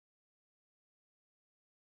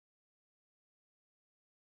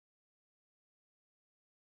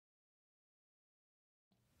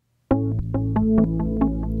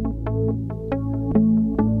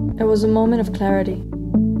was a moment of clarity.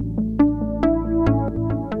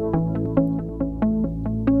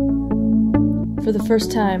 For the first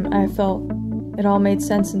time, I felt it all made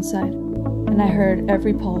sense inside, and I heard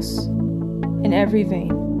every pulse, in every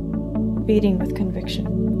vein, beating with conviction.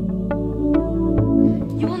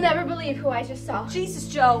 You will never believe who I just saw. Jesus,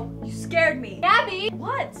 Joe, you scared me. Abby!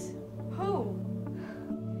 What? Who?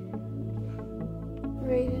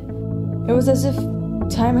 Raiden. It was as if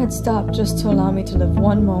time had stopped just to allow me to live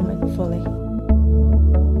one moment fully.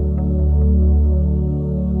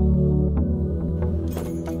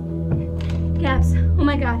 Gabs, oh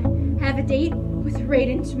my god, I have a date with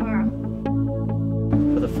Raiden tomorrow.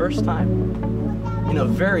 For the first time in a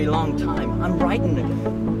very long time, I'm writing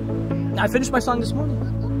again. I finished my song this morning.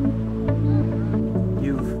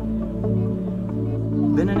 You've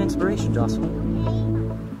been an inspiration,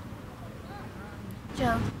 Jocelyn.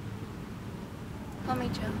 Joe. Call me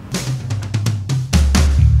Joe.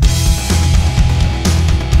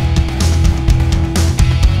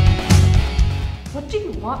 What do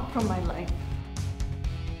you want from my life?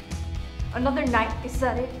 Another night, is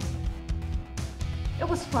that it? It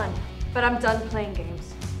was fun, but I'm done playing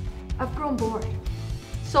games. I've grown bored.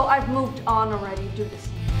 So I've moved on already, do this.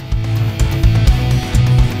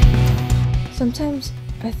 Sometimes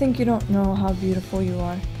I think you don't know how beautiful you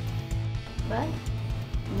are. But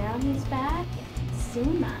now he's back,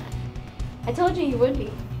 soon not. I told you he would be.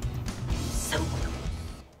 So close.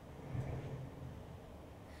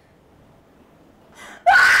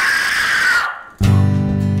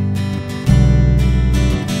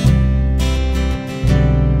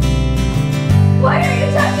 Why are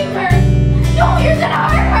you touching her? No, you're gonna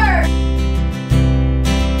hurt her!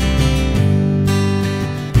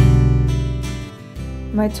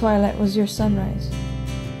 My twilight was your sunrise.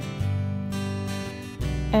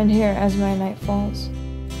 And here, as my night falls,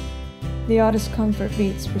 the oddest comfort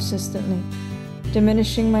beats persistently,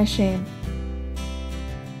 diminishing my shame.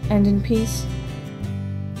 And in peace,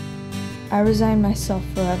 I resign myself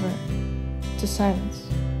forever to silence.